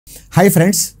Hi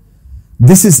friends,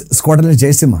 this is Squadron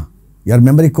Jayasimha, your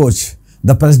memory coach,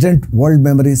 the President World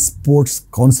Memory Sports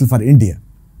Council for India.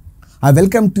 I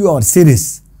welcome to our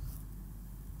series,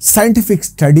 Scientific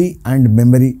Study and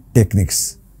Memory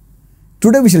Techniques.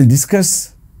 Today we shall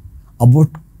discuss about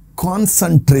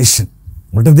concentration.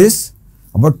 What is this?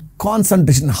 About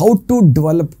concentration, how to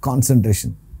develop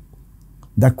concentration.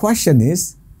 The question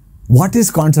is, what is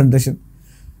concentration?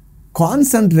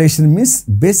 Concentration means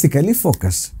basically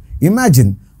focus.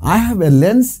 Imagine I have a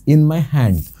lens in my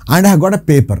hand and I have got a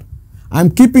paper. I am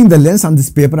keeping the lens on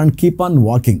this paper and keep on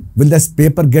walking. Will this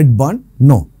paper get burned?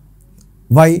 No.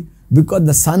 Why? Because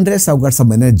the sun rays have got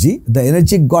some energy. The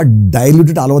energy got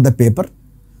diluted all over the paper.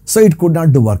 So it could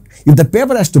not do work. If the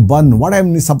paper has to burn, what I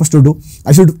am supposed to do?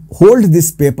 I should hold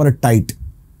this paper tight.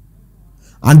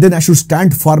 And then I should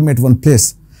stand firm at one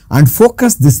place and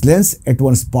focus this lens at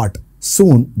one spot.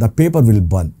 Soon the paper will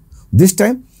burn. This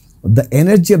time the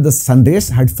energy of the sun rays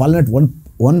had fallen at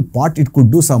one part, it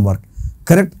could do some work.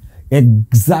 Correct?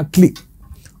 Exactly.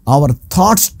 Our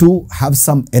thoughts too have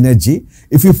some energy.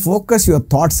 If you focus your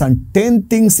thoughts on 10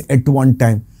 things at one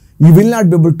time, you will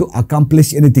not be able to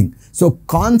accomplish anything. So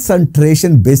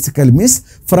concentration basically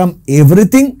means from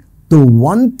everything to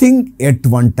one thing at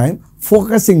one time,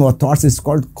 focusing our thoughts is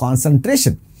called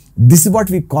concentration. This is what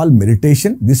we call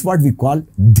meditation. This is what we call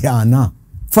dhyana.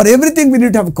 For everything we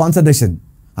need to have concentration.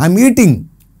 I am eating.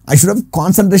 I should have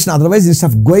concentration. Otherwise,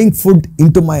 instead of going food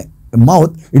into my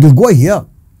mouth, it will go here.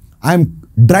 I am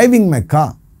driving my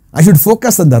car. I should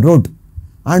focus on the road.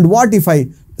 And what if I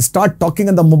start talking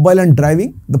on the mobile and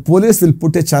driving? The police will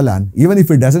put a challan. Even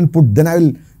if it doesn't put, then I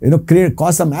will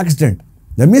cause some accident.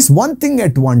 That means one thing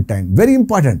at one time. Very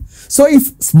important. So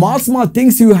if small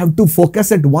things you have to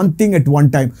focus at one thing at one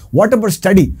time. What about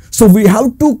study? So we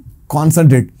have to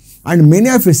concentrate. And many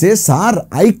of you say, sir,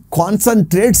 I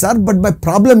concentrate, sir, but my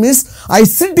problem is I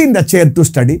sit in the chair to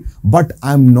study, but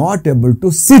I am not able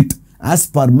to sit as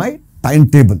per my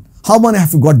timetable. How many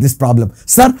have you got this problem?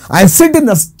 Sir, I sit in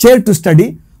the chair to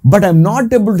study, but I am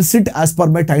not able to sit as per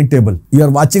my timetable. You are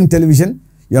watching television,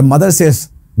 your mother says,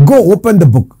 go open the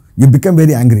book. You become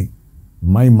very angry.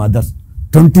 My mother,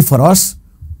 24 hours,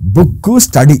 book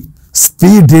study,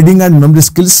 speed reading and memory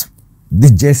skills.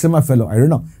 This Jayasimha fellow, I don't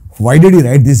know. Why did he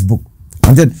write this book?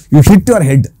 And then you hit your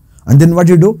head. And then what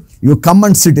you do? You come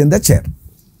and sit in the chair.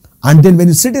 And then when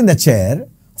you sit in the chair,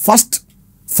 first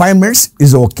 5 minutes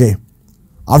is okay.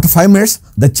 After 5 minutes,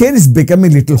 the chair is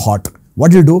becoming little hot.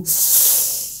 What do?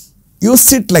 You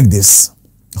sit like this.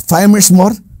 5 minutes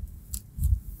more.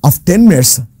 After 10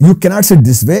 minutes, you cannot sit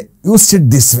this way. You sit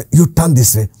this way. You turn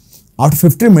this way. After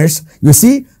 15 minutes, you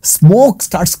see smoke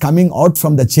starts coming out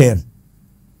from the chair.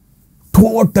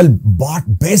 Total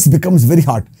base becomes very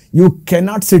hot. You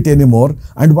cannot sit anymore.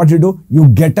 And what you do? You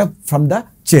get up from the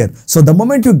chair. So the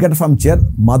moment you get up from chair,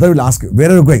 mother will ask you,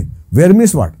 where are you going? Where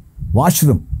means what?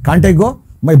 Washroom. Can't I go?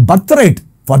 My birthright.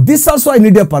 For this also I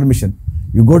need your permission.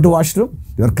 You go to washroom.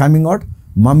 You are coming out.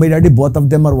 Mommy, daddy, both of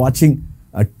them are watching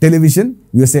television.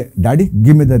 You say, daddy,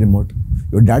 give me the remote.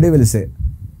 Your daddy will say,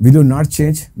 will you not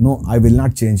change? No, I will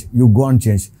not change. You go and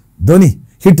change. Dhoni,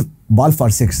 hit ball for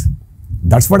 6.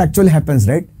 That's what actually happens,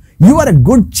 right? You are a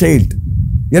good child.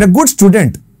 You are a good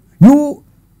student. You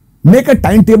make a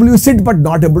timetable, you sit but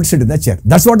not able to sit in the chair.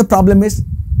 That's what the problem is.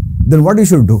 Then what you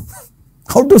should do?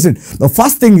 How to sit? The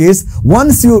first thing is,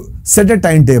 once you set a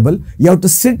timetable, you have to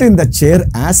sit in the chair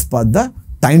as per the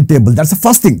timetable. That's the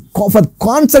first thing. For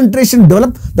concentration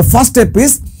develop, the first step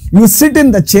is you sit in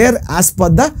the chair as per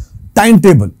the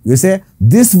timetable. You say,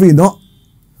 this we know.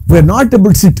 We are not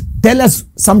able to sit. Tell us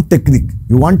some technique.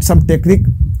 You want some technique?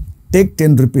 Take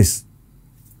 10 rupees.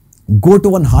 Go to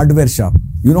one hardware shop.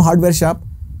 You know hardware shop?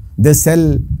 They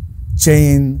sell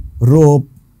chain, rope,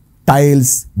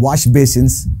 tiles, wash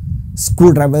basins,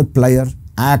 screwdriver, plier,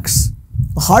 axe.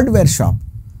 Hardware shop.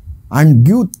 And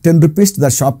give 10 rupees to the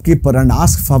shopkeeper and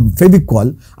ask for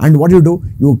Fevicol. And what you do?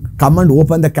 You come and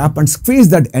open the cap and squeeze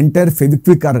that entire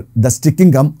Feviquick or the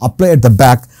sticking gum, apply at the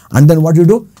back. And then what you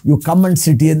do? You come and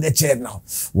sit in the chair now.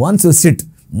 Once you sit,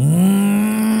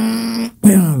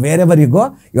 wherever you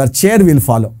go, your chair will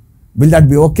follow. Will that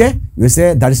be okay? You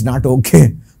say, that is not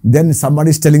okay. Then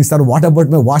somebody is telling, sir, what about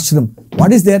my washroom?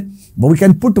 What is there? But we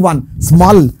can put one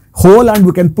small hole and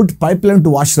we can put pipeline to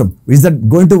washroom. Is that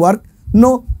going to work?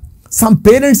 No. Some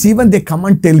parents even they come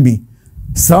and tell me,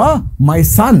 sir, my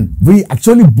son, we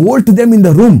actually bolt them in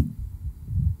the room.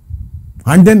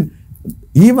 And then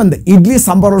even the idli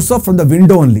sambar also from the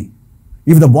window only.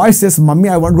 If the boy says, Mummy,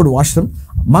 I want to go to washroom,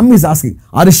 Mummy is asking,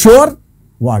 are you sure?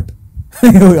 What?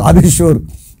 Are you sure?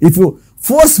 If you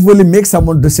forcefully make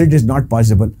someone to sit, it's not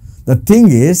possible. The thing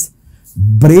is,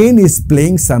 brain is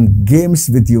playing some games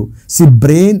with you. See,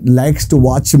 brain likes to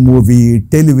watch movie,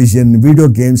 television, video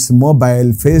games,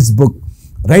 mobile, Facebook,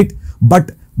 right?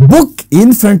 But book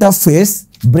in front of face,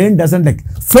 brain doesn't like.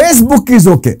 Facebook is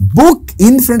okay. Book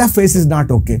in front of face is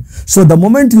not okay. So the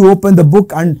moment you open the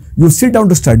book and you sit down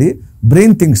to study,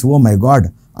 brain thinks, oh my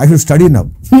God, I should study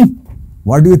now.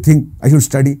 What do you think I should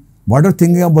study? What are you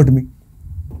thinking about me?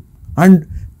 And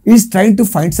is trying to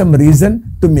find some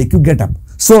reason to make you get up.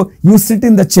 So you sit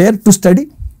in the chair to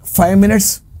study 5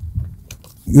 minutes.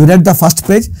 You read the first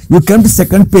page. You come to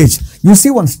second page. You see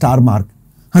one star mark.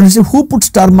 And you say, who put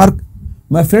star mark?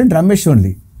 My friend Ramesh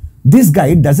only. This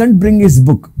guy doesn't bring his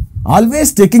book.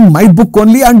 Always taking my book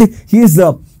only and he is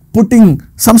putting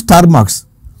some star marks.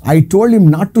 I told him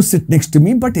not to sit next to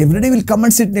me, but every day will come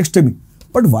and sit next to me.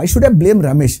 But why should I blame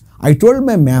Ramesh? I told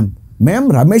my ma'am,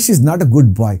 Ramesh is not a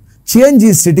good boy. Change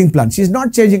his sitting plan. She is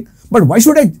not changing. But why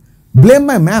should I blame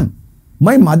my ma'am?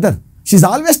 My mother. She is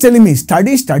always telling me,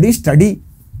 study, study, study.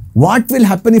 What will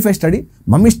happen if I study?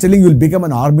 Mummy is telling you will become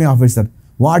an army officer.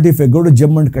 What if I go to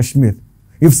Jammu and Kashmir?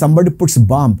 If somebody puts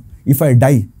bomb, if I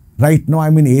die, right now I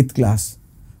am in 8th class.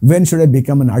 When should I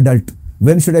become an adult?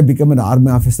 When should I become an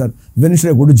army officer? When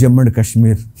should I go to Jammu and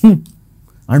Kashmir?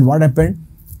 And what happened?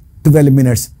 12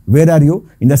 minutes. Where are you?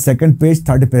 In the second page,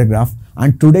 third paragraph.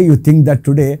 And today you think that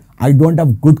today I don't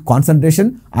have good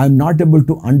concentration. I am not able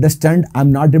to understand. I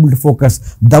am not able to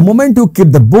focus. The moment you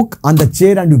keep the book on the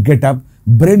chair and you get up,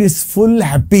 brain is full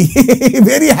happy,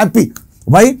 very happy.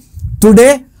 Why?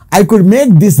 Today I could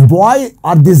make this boy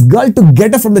or this girl to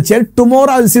get up from the chair.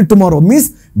 Tomorrow I will see tomorrow.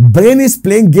 Means brain is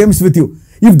playing games with you.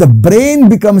 If the brain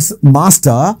becomes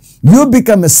master, you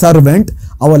become a servant.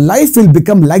 Our life will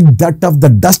become like that of the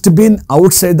dustbin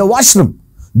outside the washroom.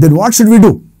 Then what should we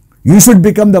do? You should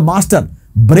become the master.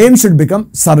 Brain should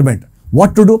become servant.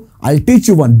 What to do? I'll teach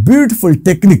you one beautiful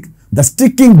technique. The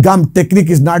sticking gum technique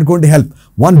is not going to help.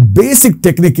 One basic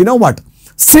technique. You know what?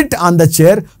 Sit on the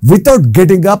chair without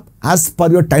getting up as per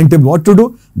your timetable. What to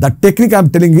do? The technique I'm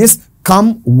telling is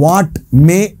come what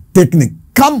may technique.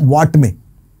 Come what may.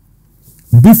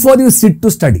 Before you sit to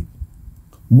study,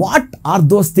 what are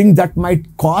those things that might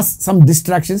cause some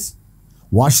distractions?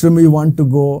 Washroom you want to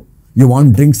go, you want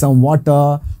to drink some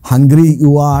water, hungry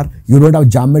you are, you don't have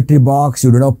geometry box,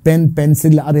 you don't have pen,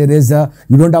 pencil or eraser,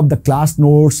 you don't have the class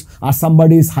notes or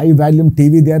somebody's high volume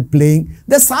TV they are playing.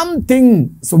 There's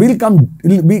something, so will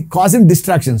be causing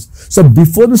distractions. So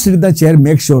before you sit in the chair,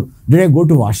 make sure, did I go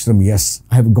to washroom? Yes,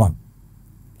 I have gone.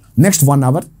 Next 1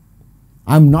 hour,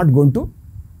 I'm not going to,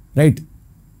 right,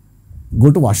 go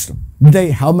to washroom. Did I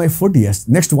have my food? Yes.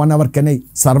 Next 1 hour, can I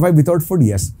survive without food?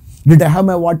 Yes. Did I have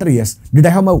my water? Yes. Did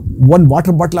I have my one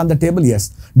water bottle on the table?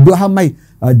 Yes. Do I have my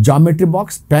geometry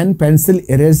box, pen, pencil,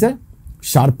 eraser,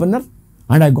 sharpener,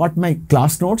 and I got my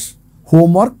class notes,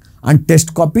 homework and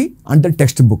test copy and the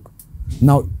textbook.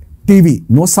 Now TV,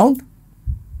 no sound,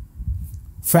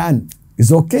 fan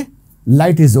is okay,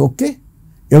 light is okay,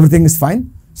 everything is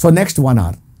fine. So next 1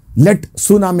 hour, let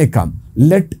tsunami come,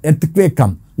 let earthquake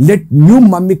come, let new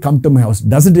mummy come to my house.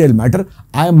 Doesn't really matter.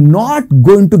 I am not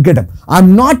going to get up. I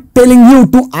am not telling you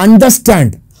to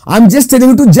understand. I am just telling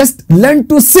you to just learn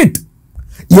to sit.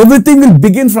 Everything will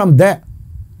begin from there.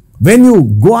 When you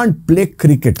go and play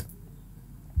cricket,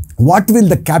 what will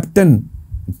the captain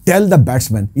tell the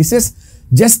batsman? He says,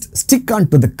 just stick on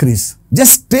to the crease.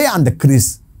 Just stay on the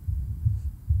crease.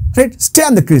 Right? Stay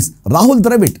on the crease. Rahul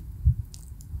Dravid.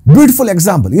 Beautiful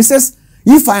example. He says,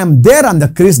 if I am there on the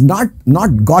crease, not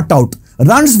got out,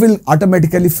 runs will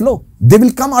automatically flow. They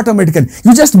will come automatically.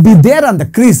 You just be there on the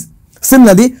crease.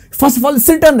 Similarly, first of all,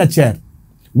 sit on the chair.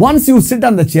 Once you sit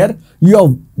on the chair, you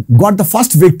have got the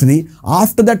first victory.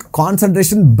 After that,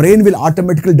 concentration, brain will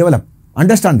automatically develop.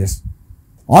 Understand this?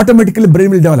 Automatically,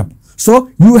 brain will develop.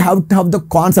 So, you have to have the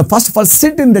concept. First of all,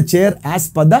 sit in the chair as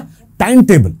per the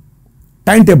timetable.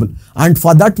 And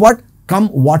for that, what? Come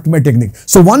what may technique.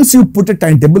 So once you put a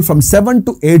timetable from 7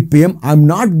 to 8 p.m., I'm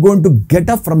not going to get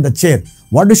up from the chair.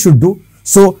 What you should do?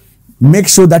 So make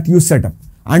sure that you set up.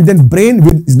 And then brain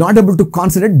is not able to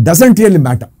concentrate. Doesn't really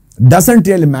matter. Doesn't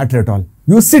really matter at all.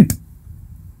 You sit.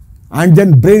 And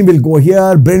then brain will go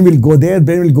here, brain will go there,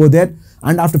 brain will go there.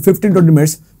 And after 15-20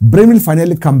 minutes, brain will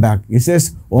finally come back. He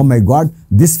says, oh my God,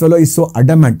 this fellow is so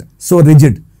adamant, so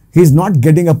rigid. He is not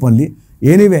getting up only.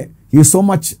 Anyway, he is so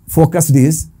much focused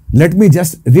is, let me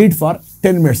just read for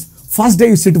 10 minutes. First day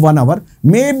you sit 1 hour.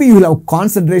 Maybe you will have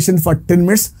concentration for 10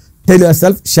 minutes. Tell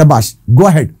yourself, shabash, go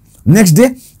ahead. Next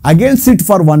day, again sit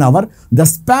for 1 hour. The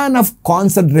span of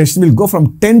concentration will go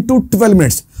from 10 to 12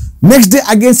 minutes. Next day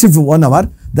again sit for 1 hour.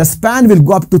 The span will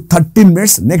go up to 13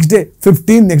 minutes. Next day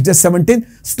 15, next day 17.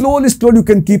 Slowly you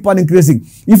can keep on increasing.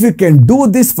 If you can do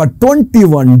this for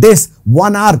 21 days,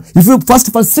 1 hour. If you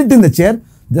first sit in the chair,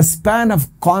 the span of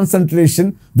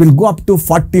concentration will go up to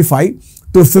 45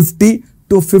 to 50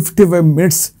 to 55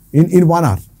 minutes in 1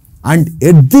 hour. And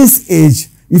at this age,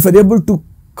 if you are able to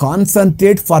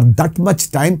concentrate for that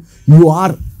much time, you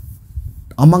are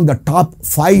among the top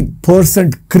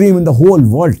 5% cream in the whole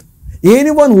world.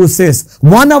 Anyone who says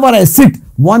 1 hour I sit,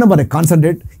 1 hour I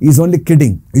concentrate is only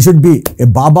kidding. You should be a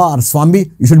Baba or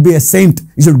Swami. You should be a saint.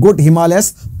 You should go to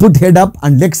Himalayas, put head up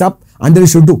and legs up, and then you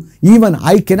should do. Even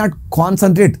I cannot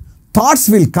concentrate. Thoughts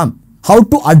will come. How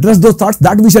to address those thoughts,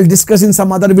 that we shall discuss in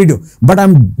some other video. But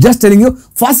I'm just telling you,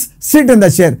 first sit in the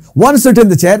chair. Once sit in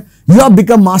the chair, you have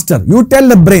become master. You tell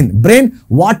the brain,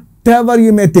 whatever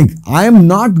you may think, I am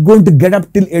not going to get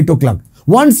up till 8 o'clock.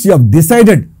 Once you have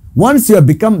decided, once you have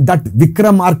become that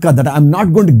Vikramarka, that I am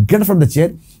not going to get from the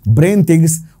chair, brain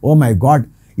thinks, oh my God,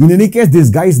 in any case, this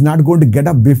guy is not going to get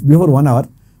up before 1 hour.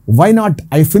 Why not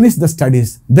I finish the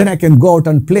studies, then I can go out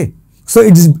and play. So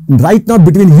it is right now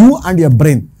between you and your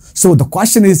brain. So the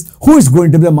question is, who is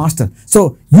going to be the master?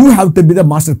 So you have to be the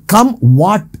master, come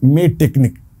what may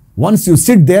technique. Once you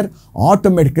sit there,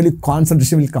 automatically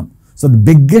concentration will come. So the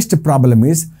biggest problem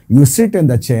is you sit in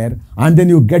the chair and then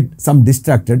you get some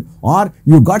distracted, or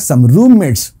you got some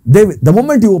roommates. The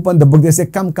moment you open the book, they say,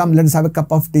 come, let us have a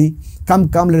cup of tea. Come,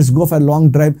 let us go for a long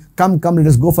drive. Come, let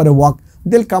us go for a walk.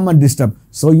 They'll come and disturb.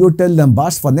 So you tell them,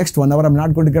 boss, for next 1 hour, I'm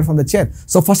not going to get from the chair.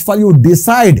 So first of all, you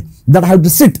decide that I have to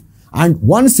sit. And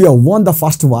once you have won the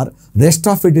first war, rest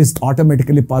of it is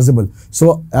automatically possible.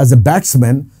 So as a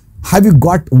batsman, have you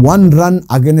got 1 run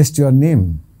against your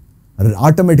name?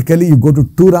 Automatically you go to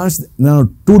 2 runs, now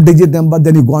 2-digit number,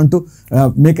 then you go on to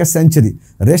make a century.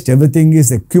 Rest everything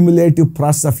is a cumulative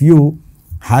process of you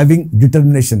having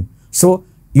determination. So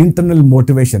internal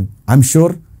motivation, I'm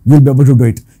sure you'll be able to do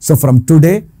it. So from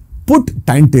today, put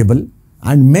timetable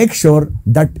and make sure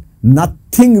that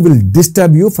nothing will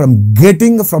disturb you from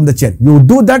getting from the chair. You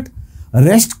do that,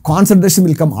 rest, concentration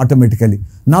will come automatically.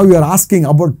 Now you are asking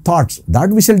about thoughts, that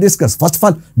we shall discuss. First of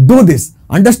all, do this.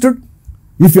 Understood?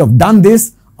 If you have done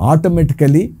this,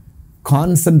 automatically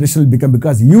concentration will become,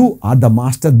 because you are the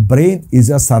master, brain is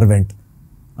your servant.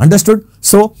 Understood?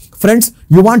 So friends,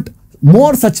 you want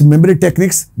more such memory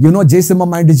techniques, you know Jayasimha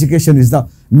Mind Education is the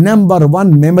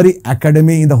 #1 memory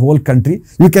academy in the whole country.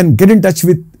 You can get in touch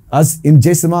with us in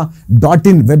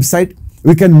jayasimha.in website.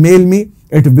 You can mail me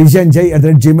at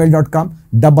visionjay@gmail.com,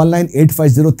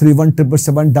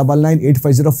 9985031777,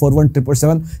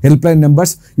 9985041777, helpline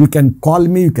numbers. You can call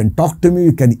me, you can talk to me,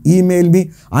 you can email me,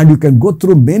 and you can go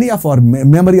through many of our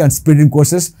memory and speeding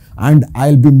courses, and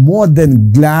I'll be more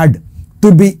than glad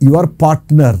to be your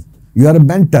partner, your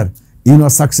mentor in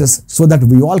your success, so that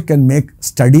we all can make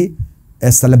study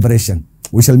a celebration.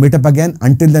 We shall meet up again.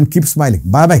 Until then, keep smiling.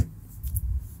 Bye-bye.